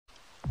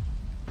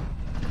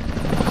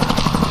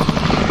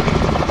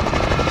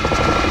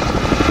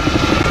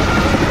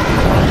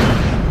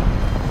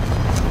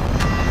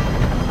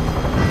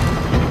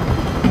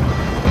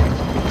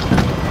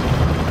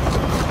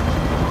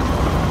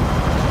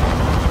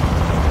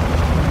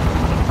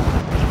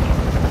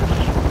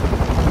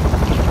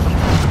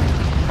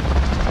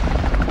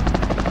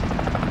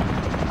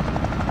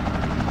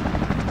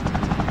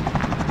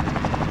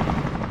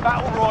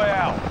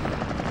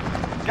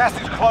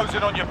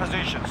closing on your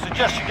position.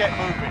 Suggest you get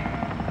moving.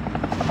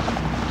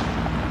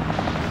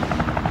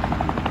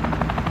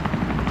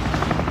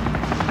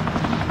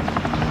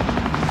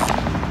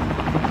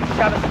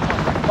 Cabin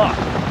locked.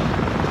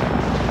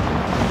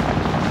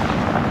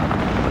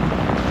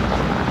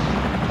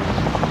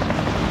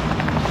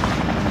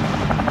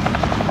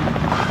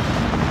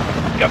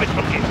 Got it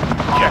from here.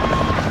 Check.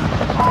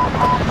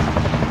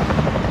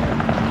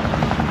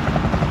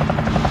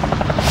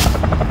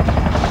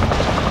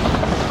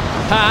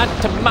 Hot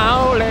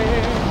tamale.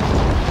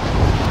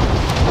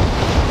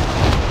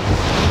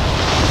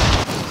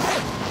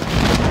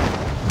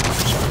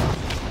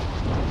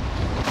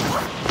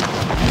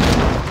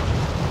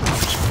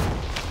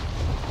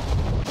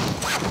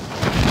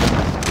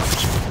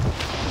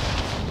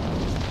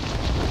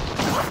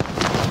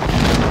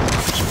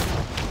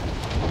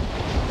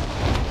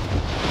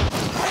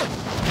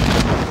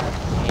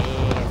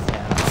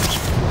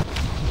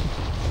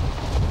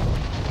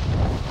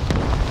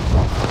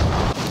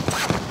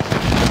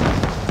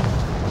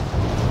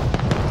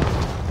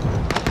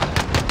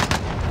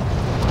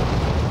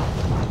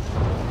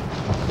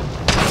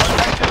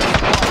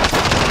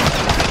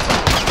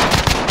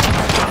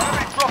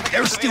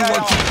 They're still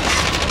working.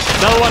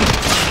 Another one.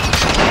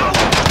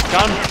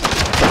 Gone.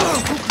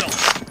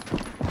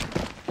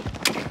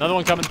 Another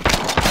one coming.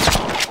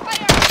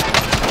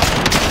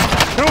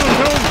 Kill him,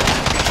 kill him.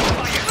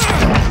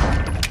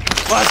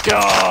 Let's go.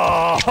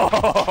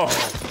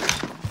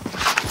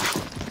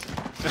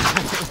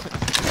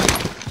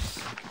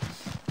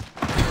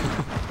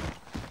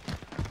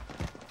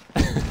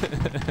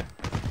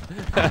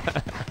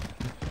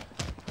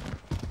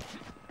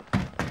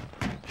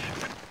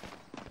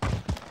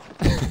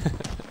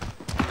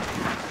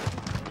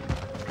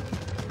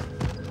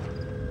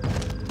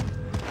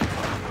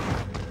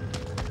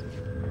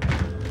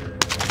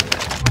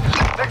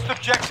 Next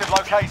objective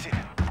located.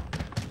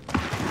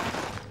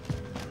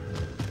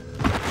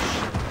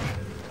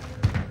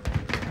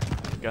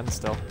 Gun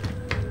still.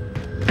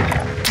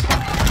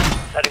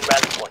 Setting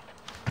rally point.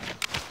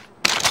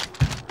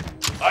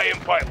 I am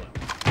pilot.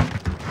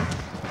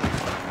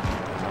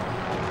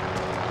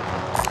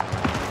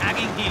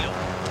 Tagging helo.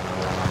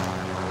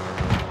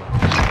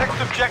 Next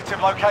objective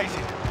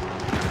located.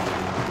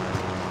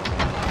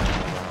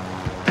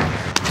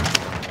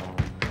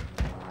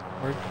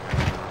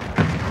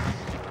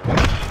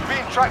 You're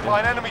being tracked by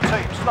an enemy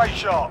team. Stay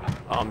sharp.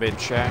 Oh, I'm being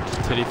tracked.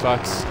 Titty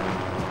fucks.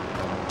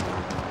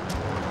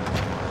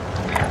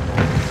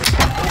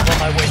 Move on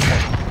my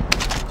waypoint.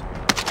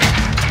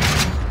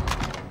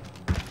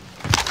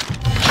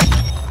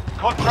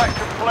 Contract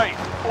complete.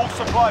 All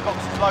supply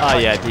boxes located. Oh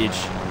yeah, Deej.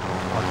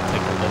 I'll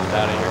take a lift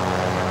out of here.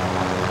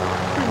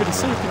 Give me the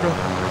safety, bro.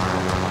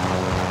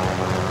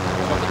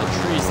 Up in the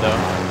trees,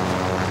 though.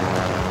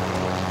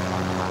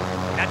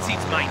 That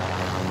seat's mine.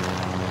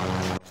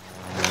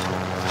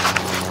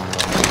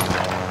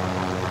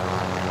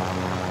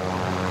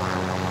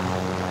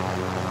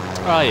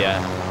 Oh yeah.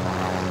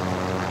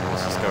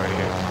 Let's just go right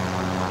here.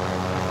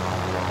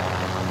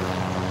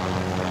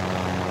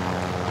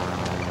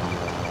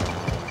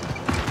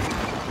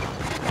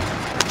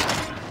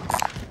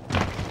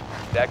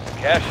 Stack some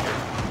cash here.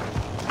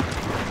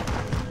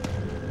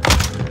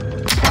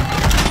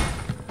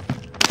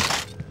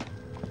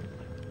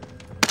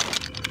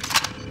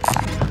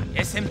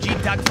 SMG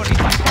tag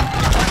 45.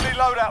 Friendly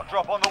loadout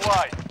drop on the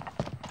way.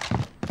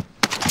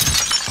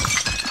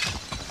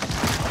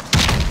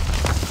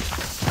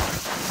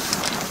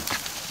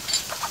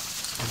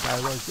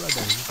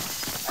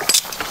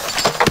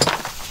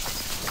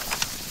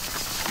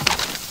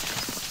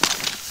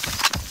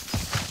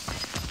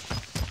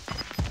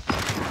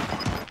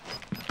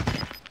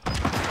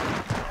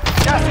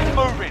 Gas is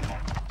moving.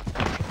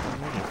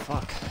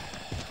 Fuck.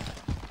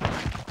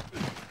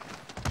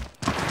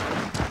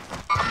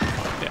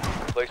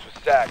 Place was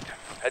sacked.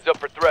 Heads up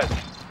for threats.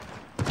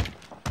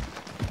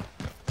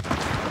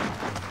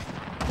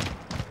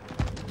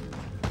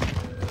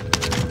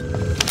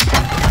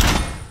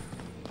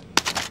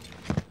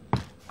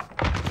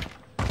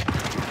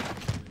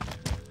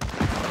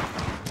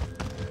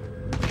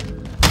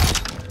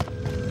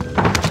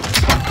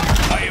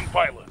 I am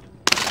pilot.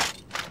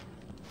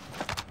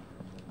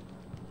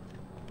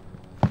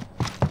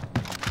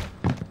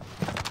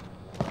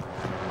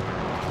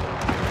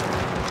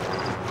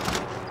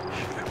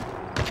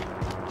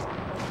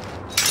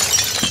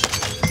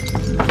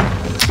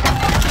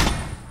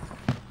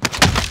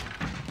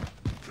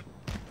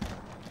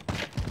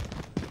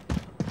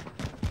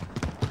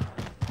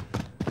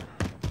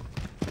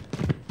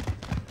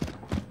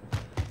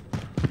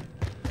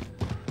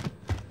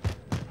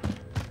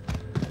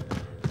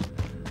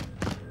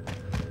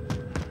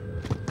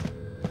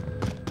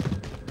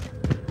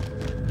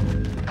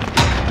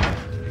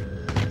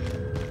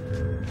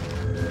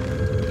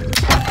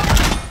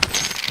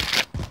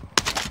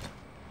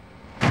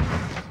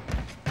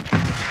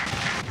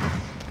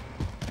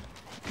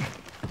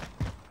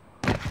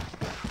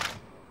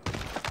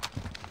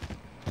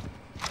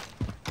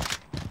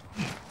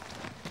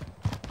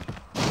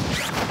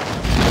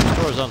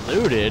 Store's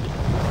unlooted.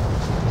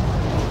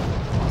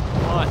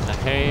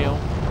 Hail.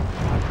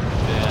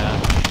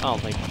 Yeah, I don't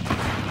think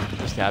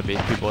there's gotta be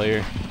people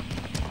here.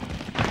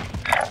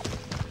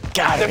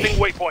 Stepping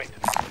waypoint.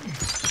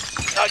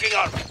 Tagging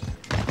armor.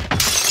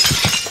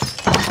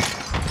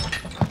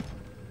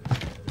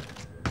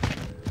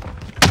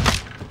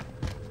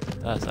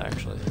 That's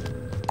actually.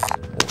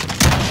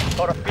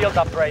 Got a field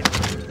upgrade.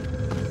 You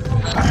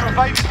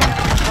evaded the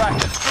enemy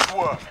trackers. Good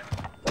work.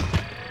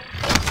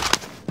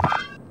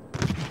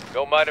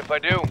 Don't mind if I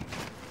do.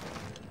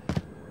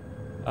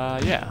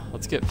 Yeah,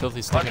 let's get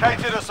filthy stuff.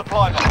 Located a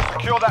supply box.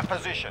 Secure that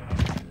position.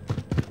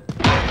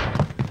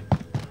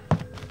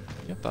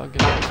 Yep, I'll get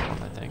this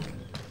one, I think.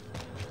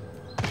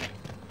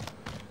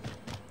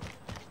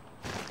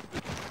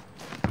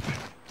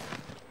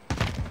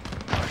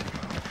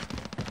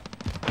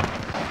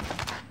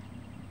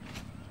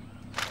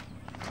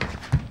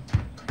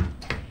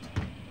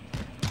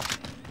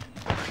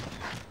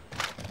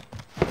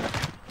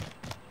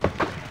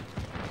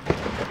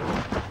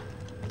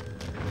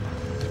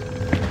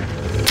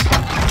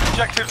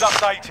 Objectives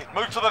updated.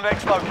 Move to the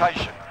next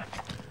location.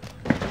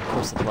 Of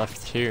course, it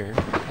left here.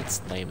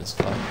 That's lame as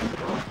fuck.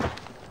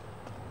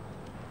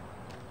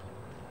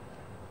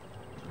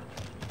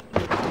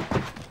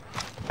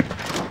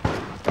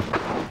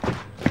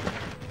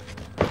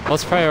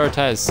 Let's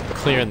prioritize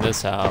clearing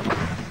this out.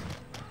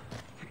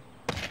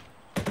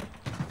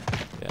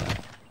 Yeah.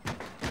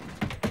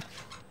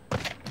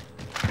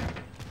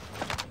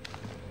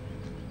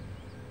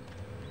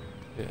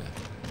 Yeah.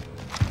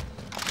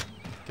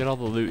 Get all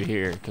the loot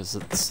here, because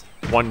it's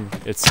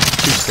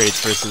two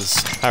crates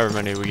versus however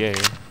many we get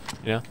here,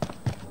 you know?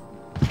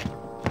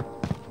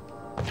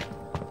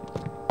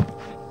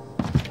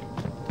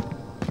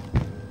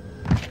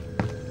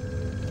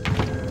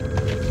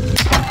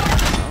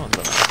 Oh,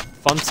 the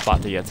fun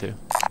spot to get to.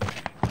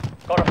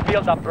 Got a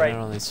field upgrade.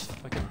 Right on these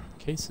fucking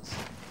cases.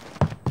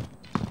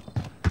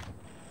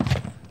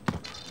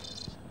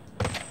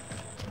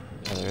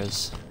 Yeah, there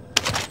is.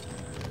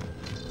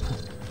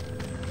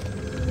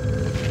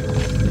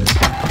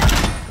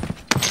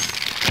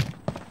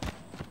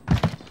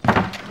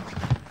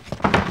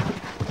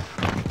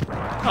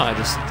 Oh, I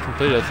just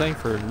completed a thing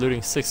for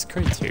looting 6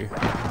 crates here.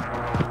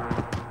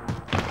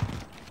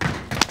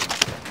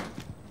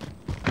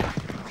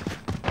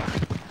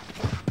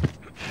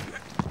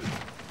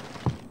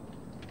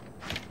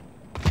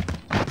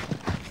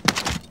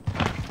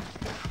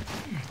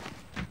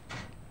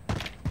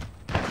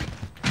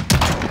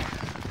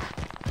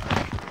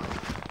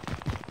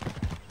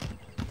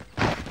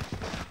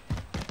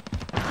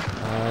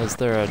 Is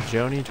there a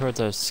Joni towards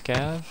our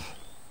scav?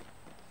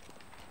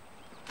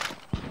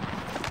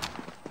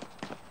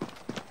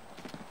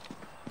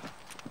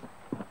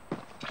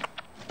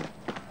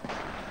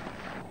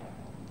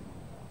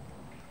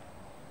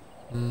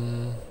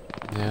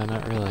 Yeah,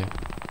 not really.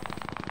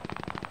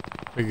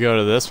 We could go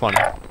to this one.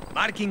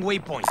 Marking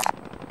waypoint.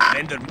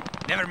 Vendor,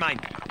 never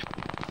mind.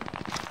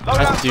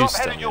 Loadout I do drop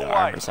still headed need your an way.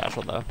 armor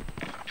satchel though.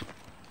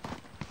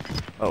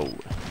 Oh.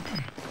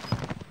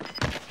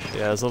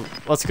 Yeah, so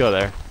let's go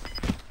there.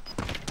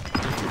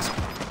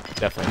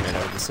 Definitely made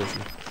our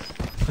decision.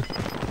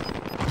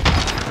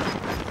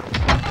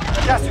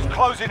 Gas is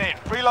closing in.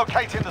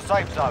 Relocating the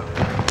safe zone.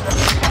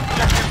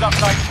 Objectives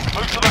updated.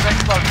 Move to the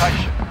next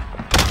location.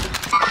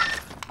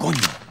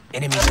 Coño,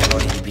 enemies have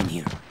already been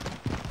here.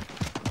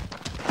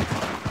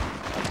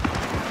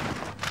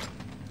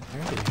 I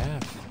already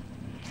have.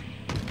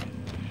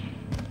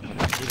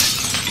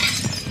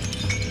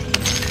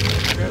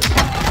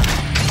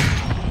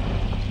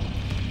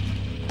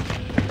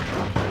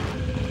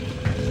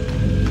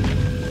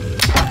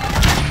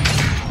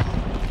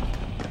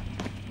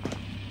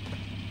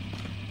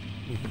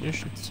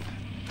 Munitions.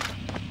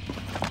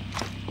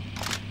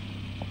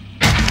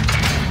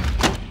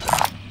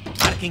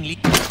 Marking lead.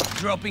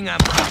 Dropping ammo.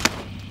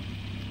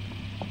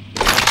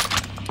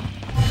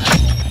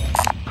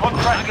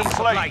 Contract Tagging complete.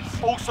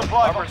 supplies. All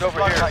supply Armor's boxes over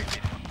here.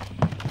 located.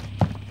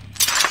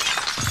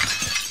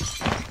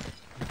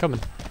 I'm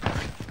coming.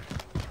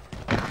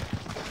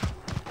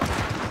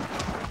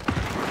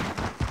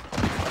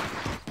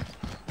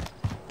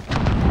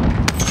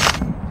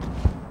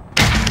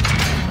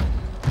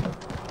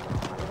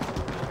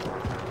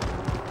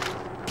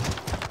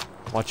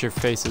 Watch your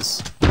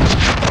faces.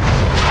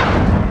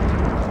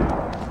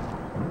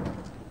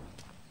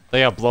 They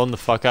got blown the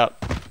fuck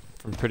up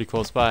from pretty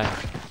close by.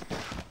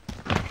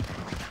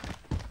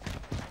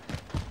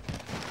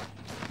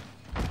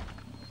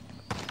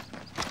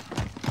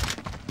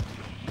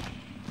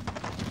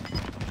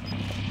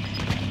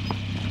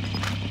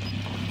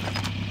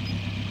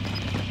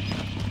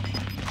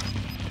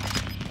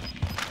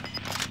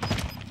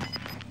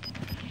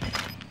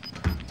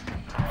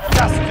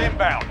 Gas is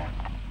inbound.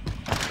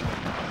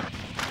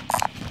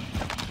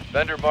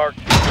 Vendor marked.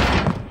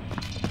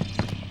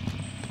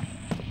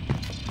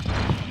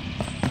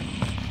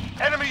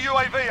 Enemy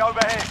UAV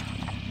overhead.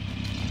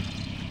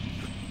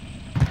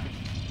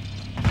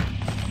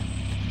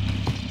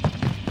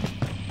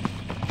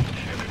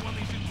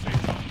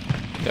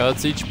 Yeah,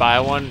 let's each buy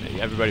one.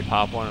 Everybody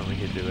pop one, and we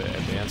can do an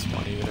advanced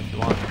one even if you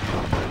want.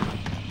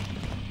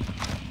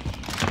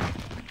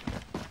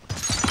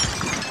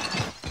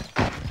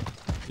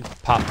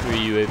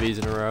 UAVs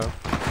in a row.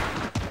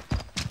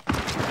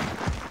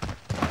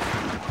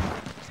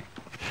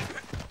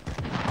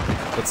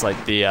 It's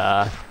like the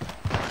I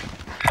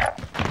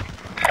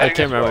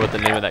can't remember what the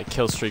name of that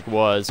kill streak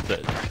was,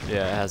 but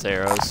yeah, it has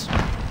arrows.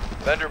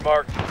 Vendor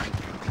marked.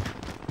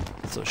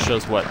 So it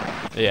shows what,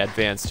 yeah,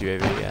 advanced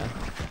UAV, yeah.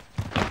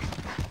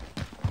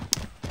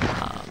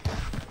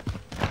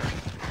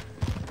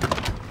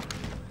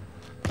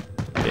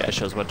 Yeah, it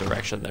shows what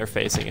direction they're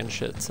facing and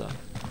shit, so.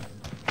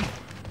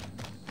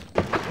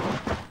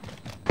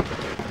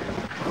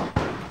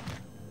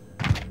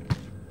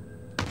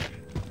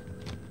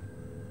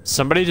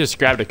 Somebody just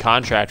grabbed a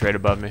contract right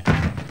above me.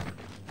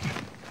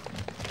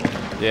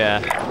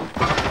 Yeah.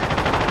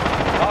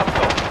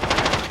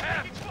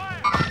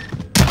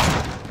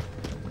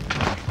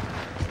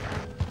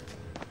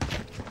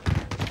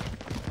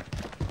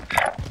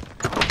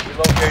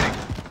 Relocating.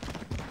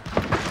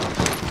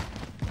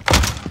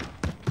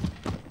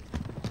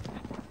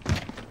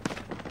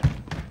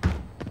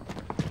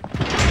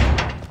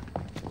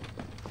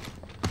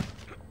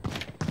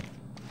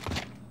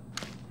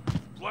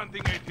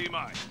 Planting AT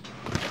mine.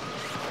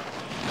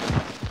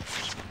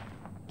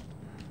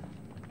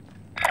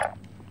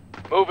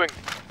 Moving.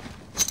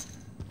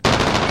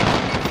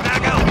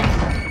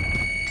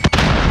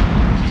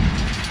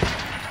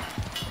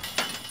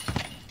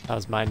 That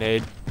was my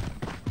nade.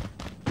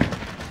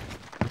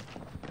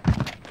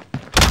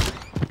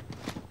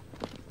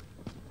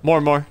 More.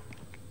 On me,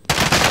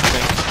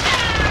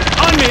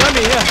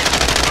 yeah.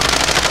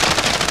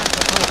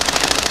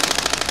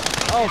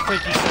 Oh,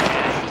 thank you so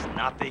much.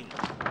 Nothing.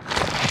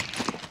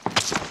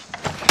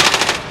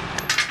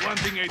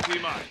 Planting AT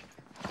mine.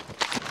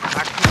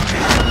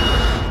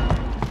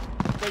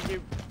 Thank you.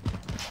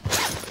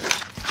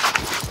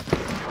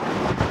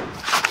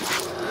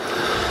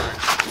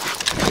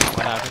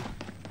 What happened?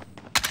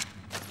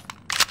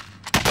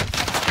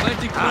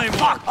 Planting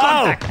claymore.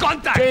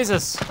 Contact!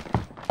 Jesus!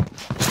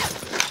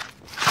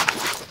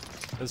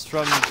 It's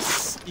from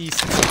east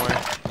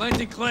somewhere.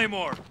 Planting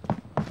claymore.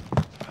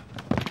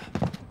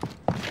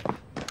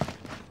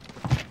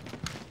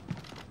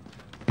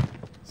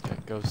 This guy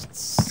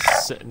ghosts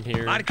sitting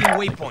here. Marking like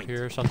waypoint. up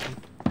here or something.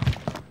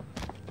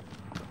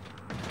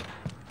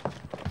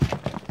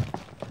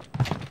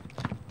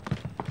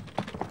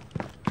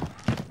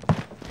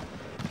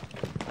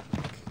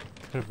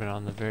 Could have been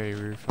on the very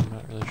roof, I'm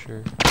not really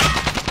sure.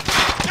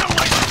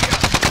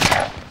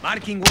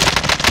 Marking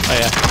waypoint. Oh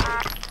yeah.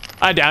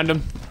 I downed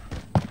him.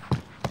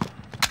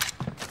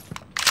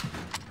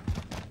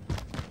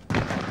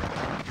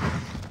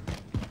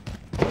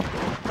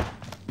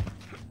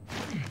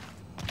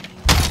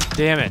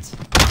 Damn it.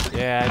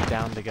 Yeah, I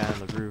downed the guy on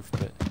the roof,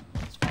 but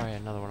there's probably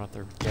another one up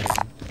there getting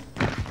him.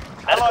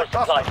 Hello, Adequate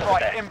supply suspect over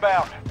right there.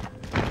 inbound.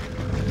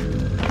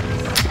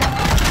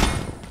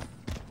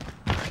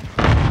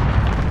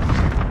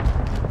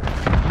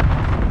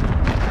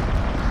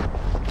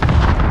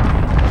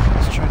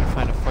 Just trying to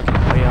find a fucking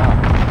way up.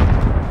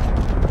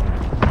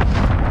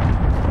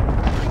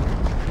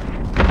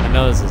 I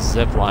know there's a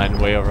zip line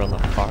way over on the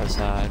far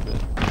side,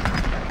 but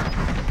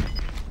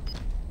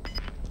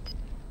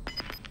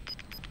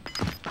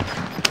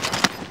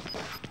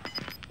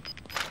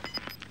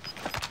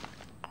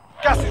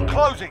Gas is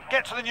closing.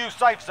 Get to the new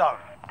safe zone.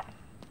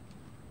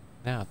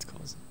 now it's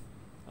closing.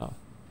 Oh. I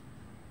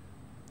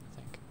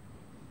think.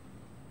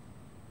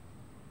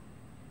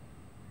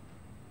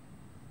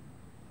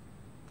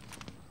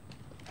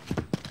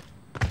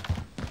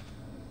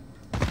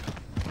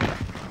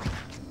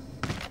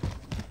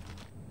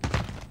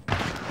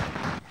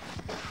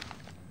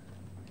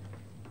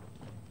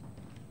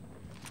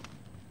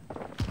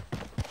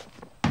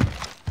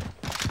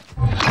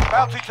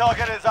 Bounty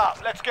target is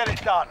up. Let's get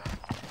it done.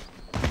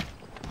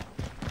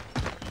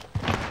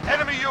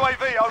 Enemy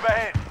UAV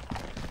overhead.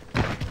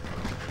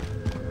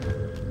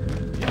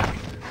 Yeah.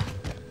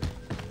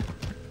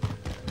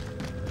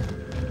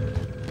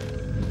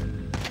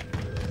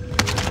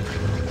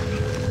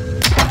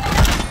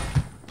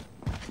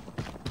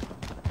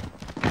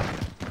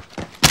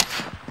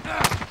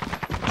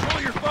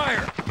 Control your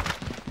fire.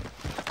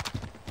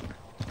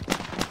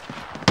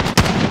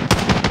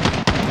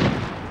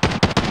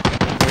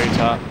 Very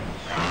top.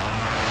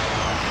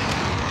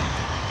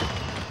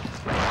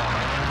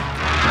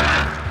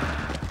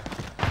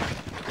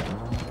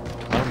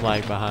 Don't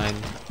lag behind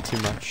too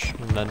much,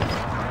 and then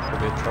we'll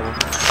be in trouble.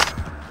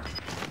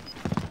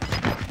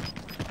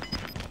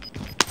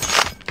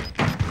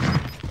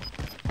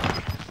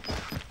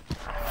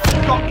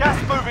 Got gas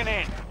moving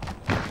in.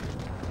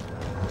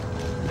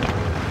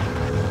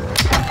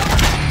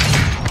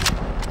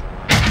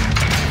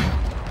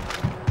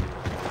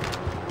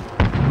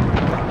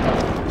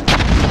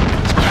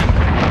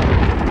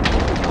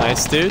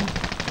 Nice, dude.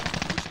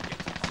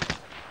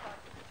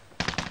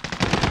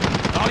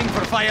 Calling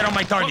for fire on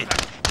my target.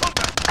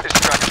 This is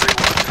track 3-1.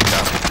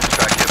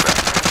 Track get back.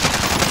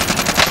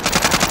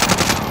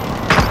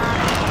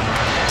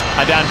 I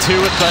down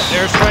 2 with the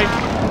airstrike.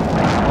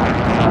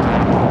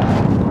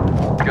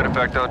 Good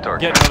effect on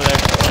target. Getting over there.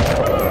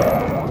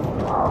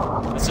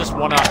 It's just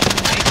one up.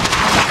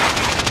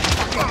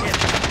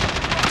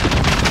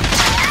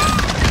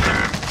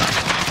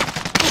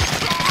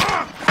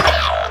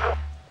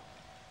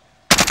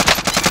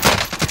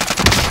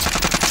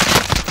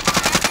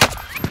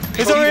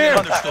 He's over here!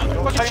 Your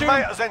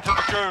teammate has entered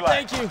the gulag.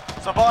 Thank you.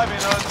 Surviving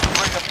earns you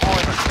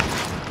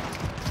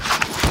redeployment.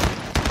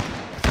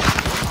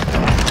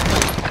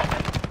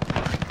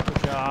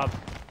 Good job.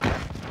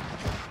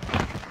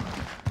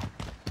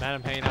 Man,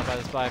 I'm hanging out by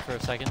this spy for a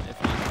second if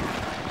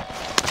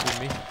you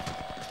need me.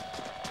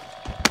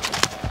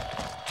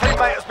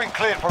 Teammate has been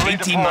cleared for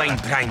 80 mine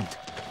redeployment. primed.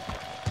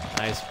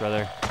 Nice,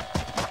 brother.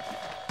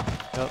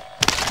 Yep.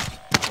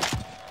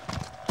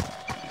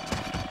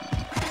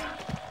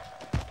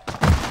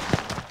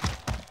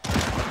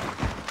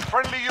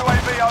 Friendly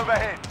UAV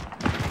overhead.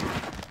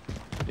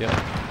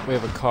 Yep. We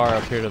have a car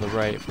up here to the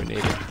right if we need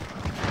it.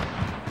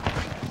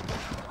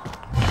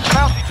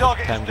 Bounty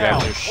target Time is grab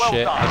down. your Well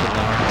shit. I done.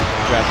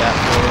 can grab that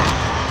for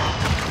you.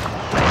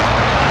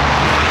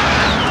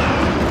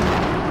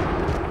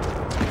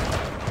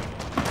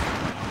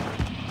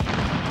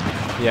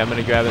 Yeah, I'm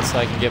gonna grab it so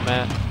I can get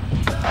Matt.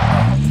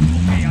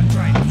 Okay, I'll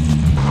try.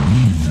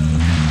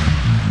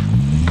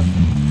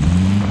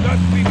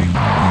 That's leaving.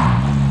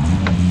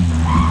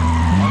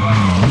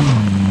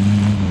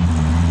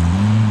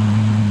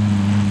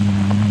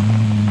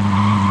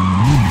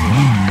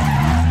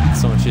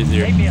 It's so much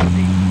easier. Take me a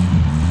seat.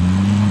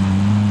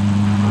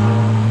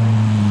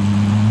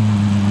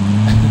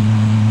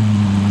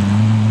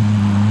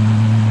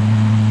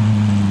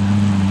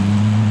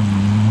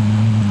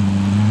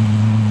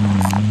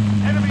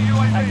 Enemy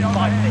UAV Take 5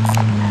 overhead.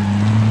 feet.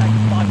 Take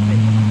 5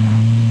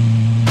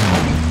 feet.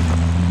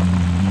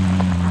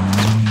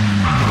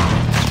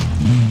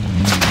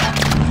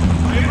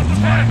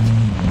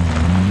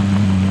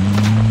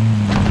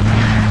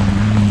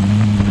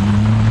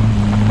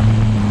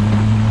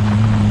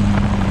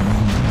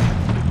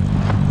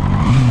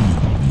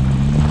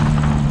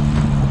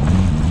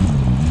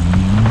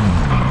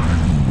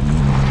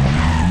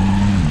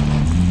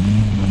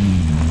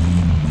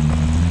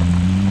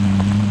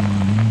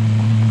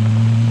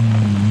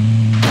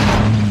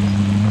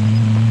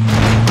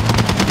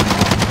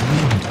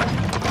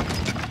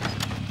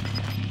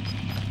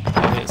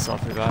 I need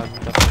self-revive.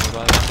 Definitely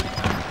revive.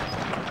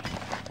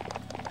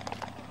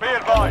 Be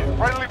advised,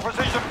 friendly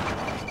precision.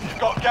 You've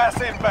got gas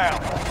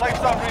inbound. Safe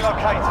zone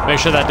relocated. Make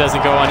sure that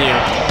doesn't go on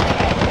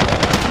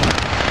you.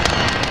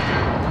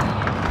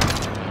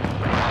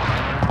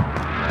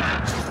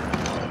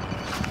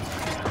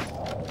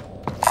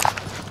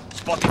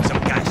 Spotted some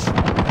gas.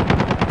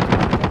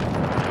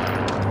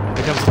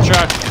 Here comes the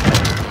truck.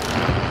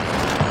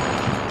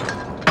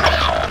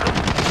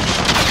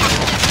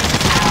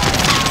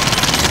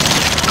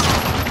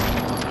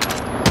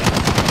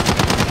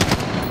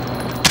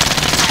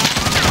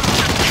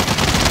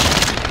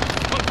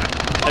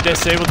 I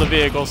disabled the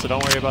vehicle, so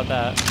don't worry about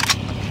that.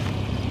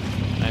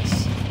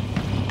 Nice.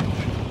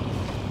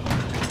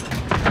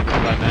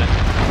 Bye,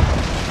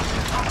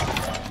 man.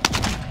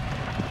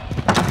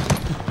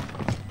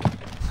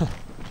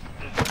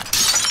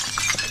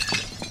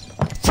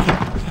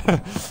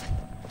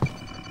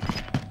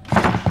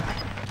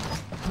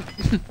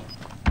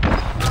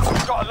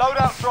 We've got a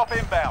loadout drop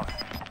inbound.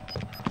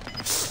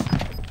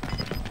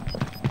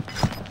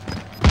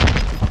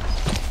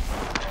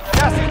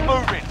 Gas is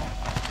moving.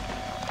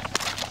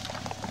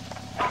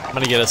 I'm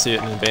gonna get us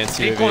an advanced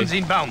Beacon's UAV.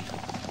 inbound.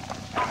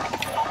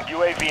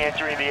 UAV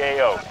entering the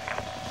AO.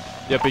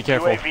 Yep, be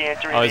careful. UAV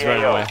entering Oh, he's the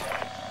running AO. away.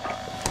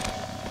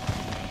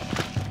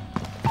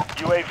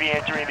 UAV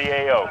entering the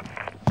AO.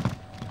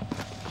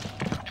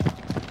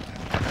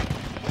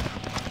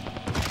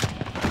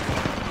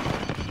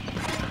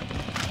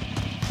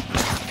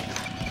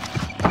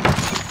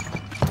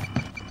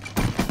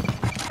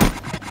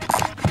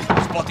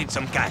 Spotted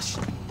some gas.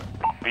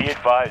 Be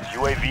advised,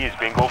 UAV is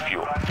bingo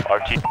fuel.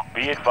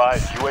 Be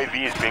advised,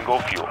 UAV is bingo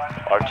fuel.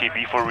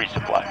 RTB for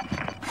resupply.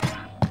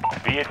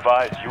 Be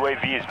advised,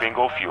 UAV is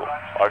bingo fuel.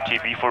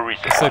 RTB for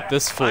Looks resupply. like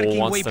this fool Marking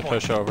wants to waypoint.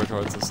 push over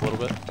towards us a little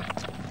bit.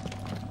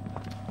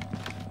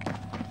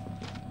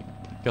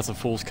 Got some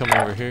fools coming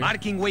over here.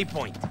 Marking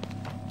waypoint.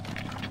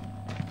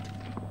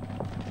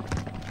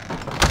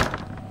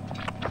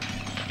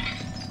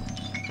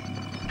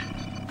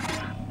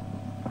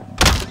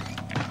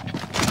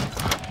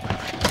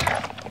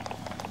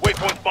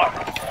 Waypoint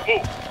spot.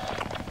 Move.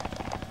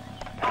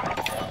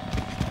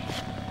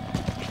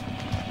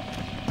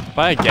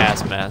 Buy a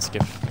gas mask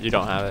if you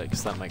don't have it,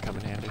 because that might come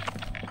in handy.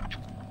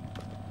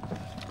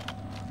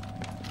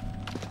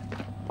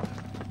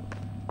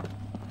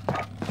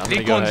 I'm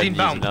gonna go Beacon's ahead and use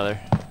inbound. another.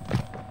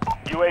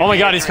 UAV Oh my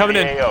God, he's entering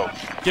coming in. the AO.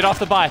 Get off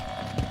the buy.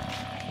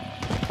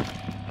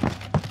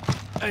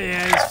 Oh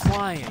yeah, he's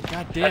flying.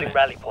 God damn Setting it.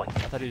 rally point. I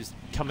thought he was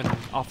coming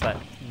off that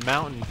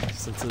mountain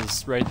since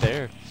it's right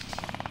there.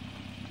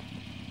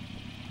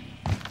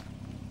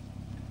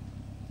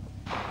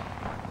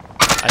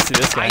 I see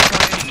this guy. Eyes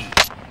on enemy.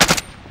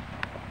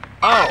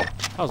 Oh!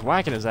 I was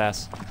whacking his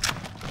ass.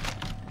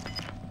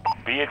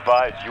 Be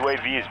advised,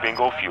 UAV is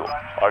bingo fuel.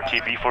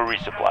 RTB for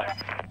resupply.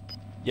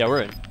 Yeah,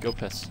 we're in. Go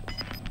piss.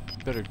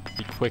 Better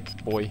be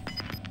quick, boy.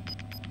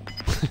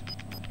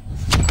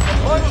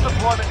 Final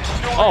deployment is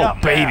fueling Oh, up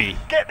now. baby.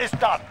 Get this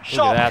done. Look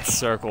Sharp. at that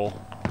circle.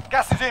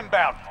 Gas is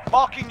inbound.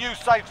 Marking new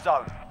safe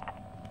zone.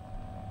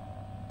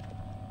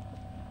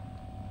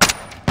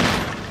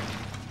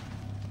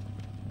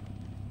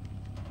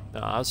 No,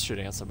 I was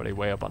shooting at somebody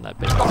way up on that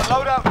base. Got a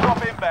loadout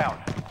drop inbound.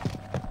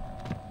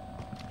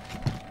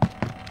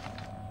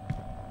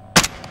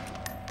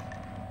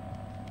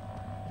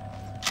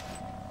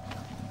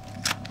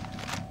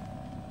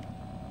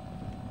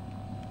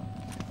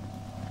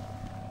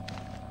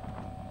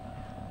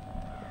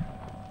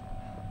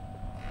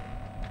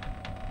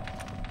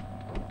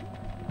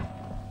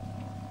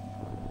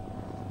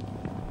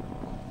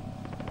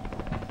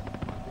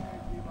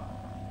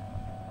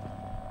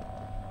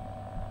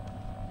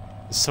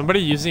 Is somebody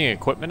using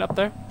equipment up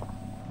there?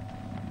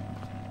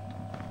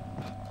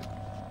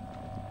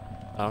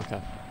 Oh,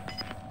 okay.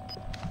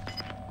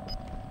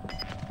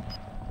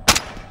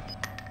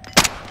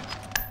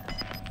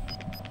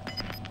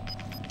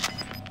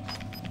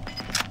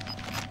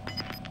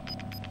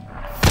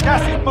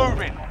 Gas is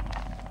moving.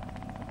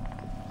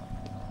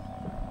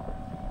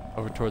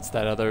 Over towards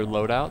that other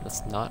loadout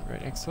that's not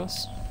right next to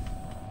us.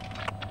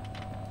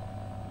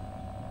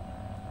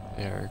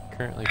 They are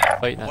currently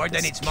fighting at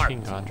this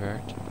King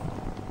contract.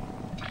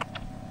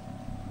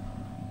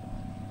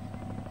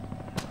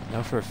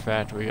 Now for a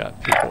fact we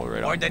got people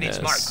right on this.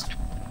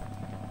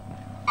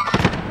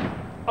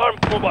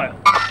 Armed mobile.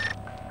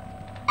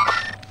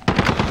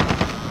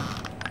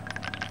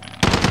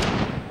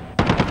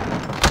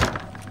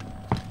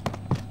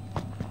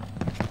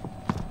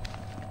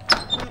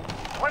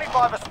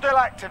 Are still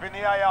active in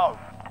the AO.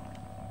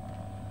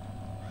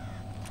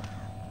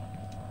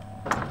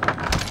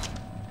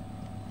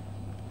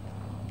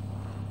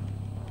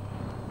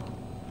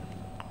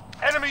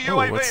 Enemy Ooh,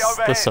 UAV what's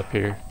overhead. this up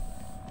here?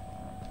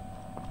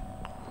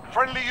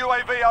 Friendly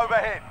UAV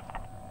overhead.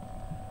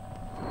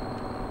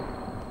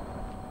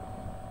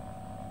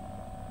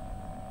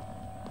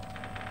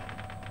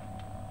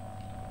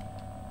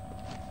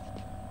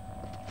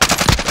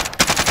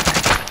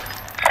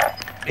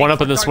 One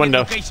up in this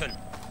window.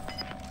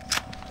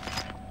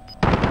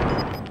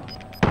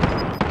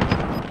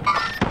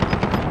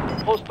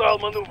 Hostile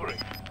maneuvering.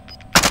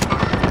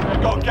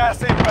 We've got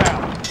gas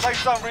inbound.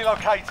 Safe zone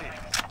relocated.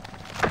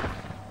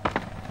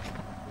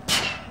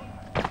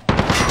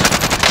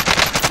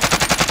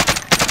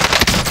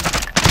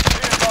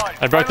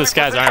 I broke this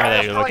guy's armor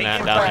that you're looking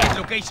at down there.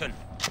 Location.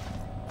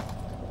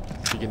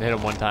 You can hit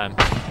him one time.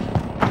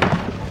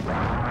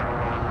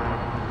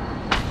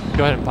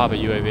 Go ahead and pop a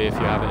UAV if you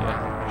have it,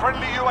 yeah.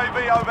 Friendly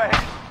UAV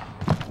overhead.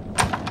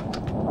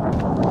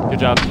 Good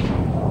job.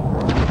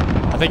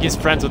 I think he's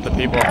friends with the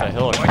people up the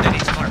hill.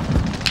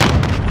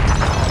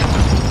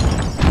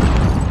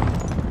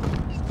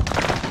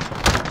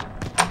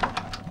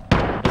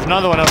 There's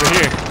another one over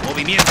here.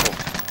 Movimiento.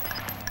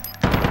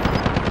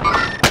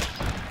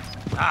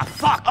 Ah,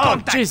 fuck! Oh,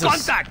 Contact! Jesus.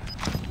 Contact!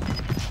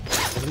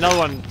 There's another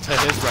one to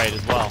his right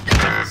as well.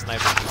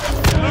 Sniper.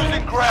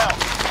 Losing ground.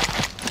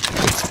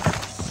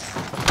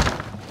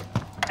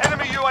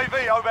 Enemy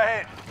UAV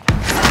overhead.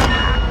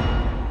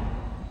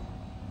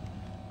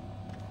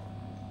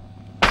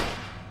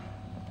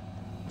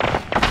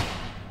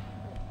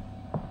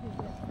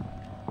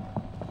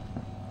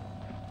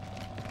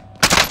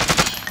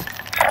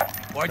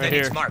 Right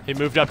here. He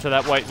moved up to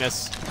that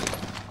whiteness.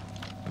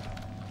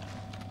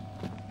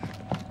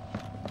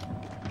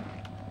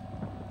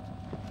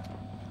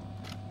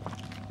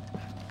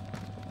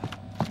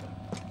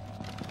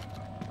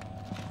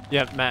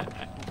 Yeah, Matt,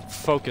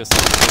 focus on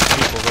these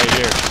people right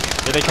here.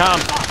 Here they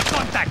come.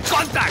 Contact!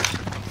 Contact!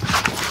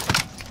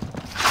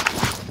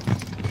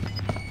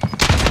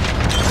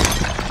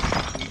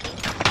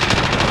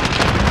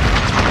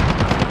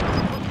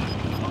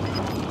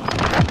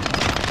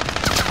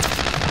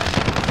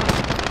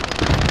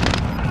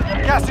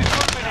 Gas is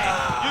moving in.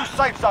 New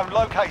safe zone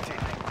located.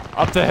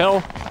 Up the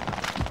hill.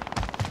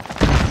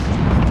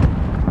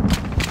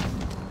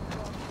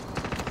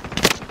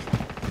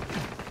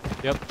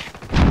 Yep.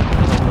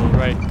 Go to the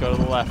right, go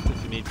to the left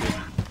if you need to.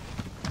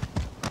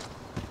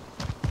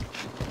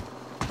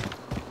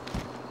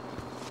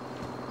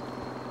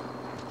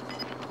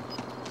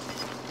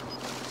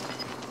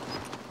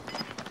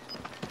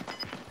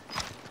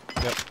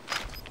 Yep.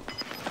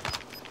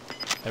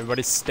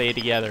 Everybody stay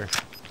together.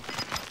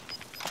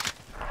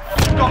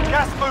 Got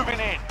gas moving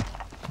in.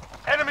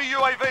 Enemy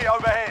UAV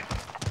overhead.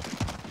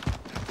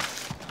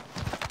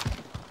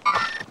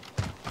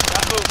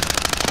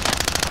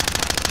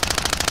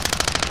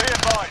 Be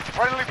advised,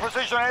 friendly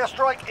precision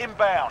airstrike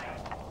inbound.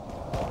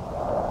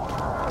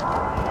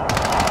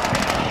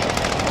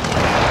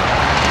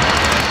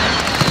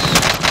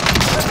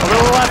 Over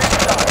to the left.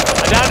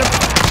 I downed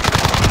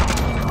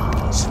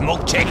him.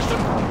 Smoke check.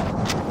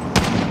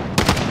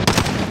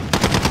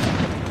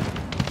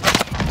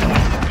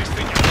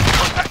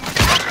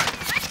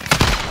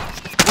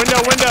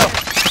 Window.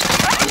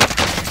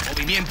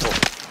 Movimiento.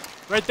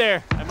 Right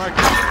there. I marked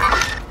it.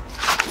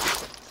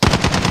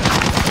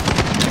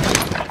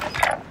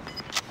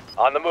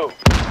 On the move.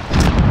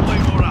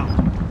 More out.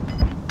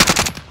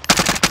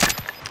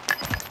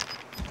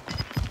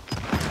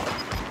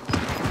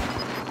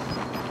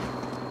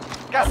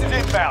 Gas is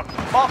inbound.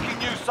 Marking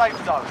new safe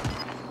zone.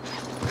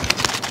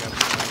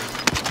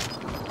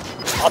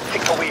 I'll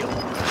take the wheel.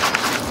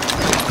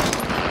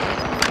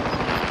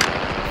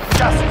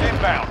 Gas is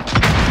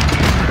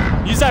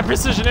inbound. Use that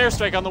precision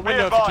airstrike on the Be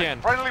window if you advised,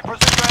 can. friendly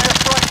precision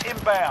airstrike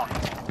inbound.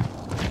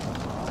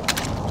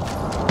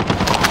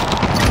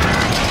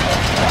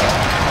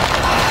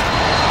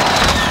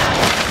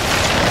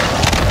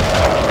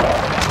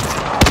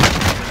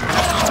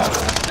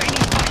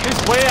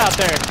 He's way out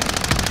there.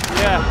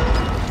 Yeah.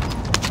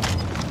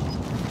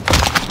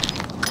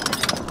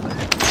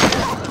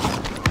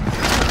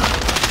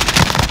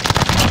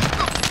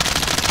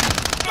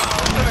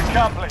 Mission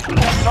accomplished. All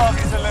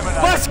targets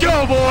eliminated. Let's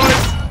go,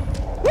 boys!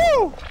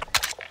 Woo!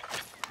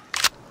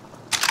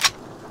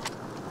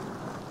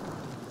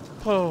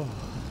 Oh.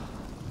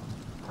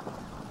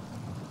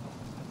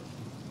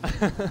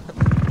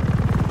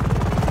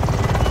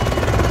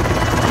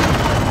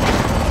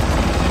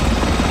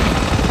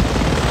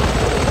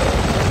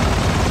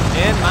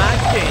 And my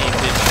game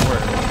didn't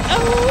work.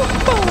 Oh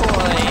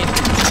boy!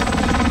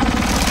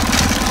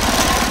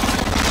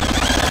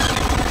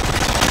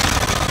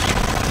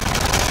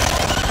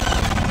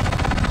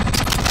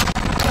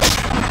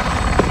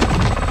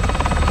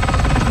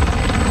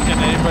 Can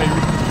anybody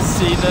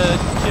see the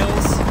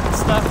kills and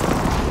stuff?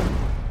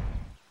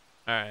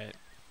 Alright.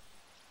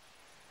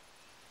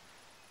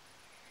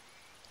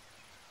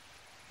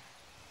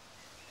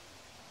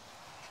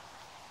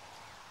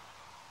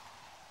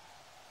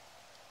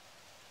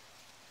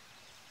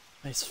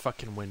 Nice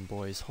fucking win,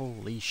 boys.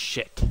 Holy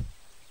shit.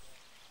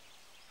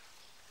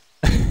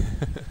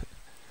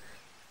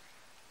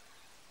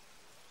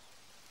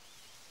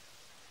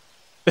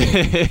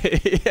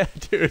 Yeah,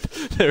 dude.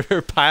 They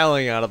were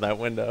piling out of that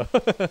window.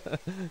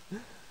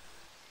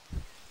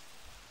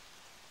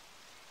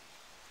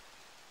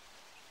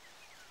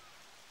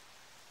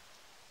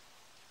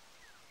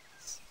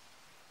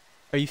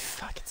 Are you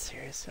fucking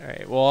serious?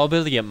 Alright, well, I'll be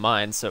able to get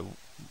mine, so...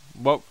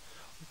 What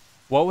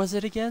was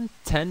it again?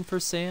 10 for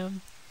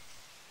Sam?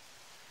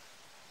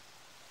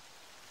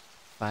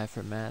 5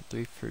 for Matt,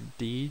 3 for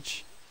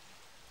Deej.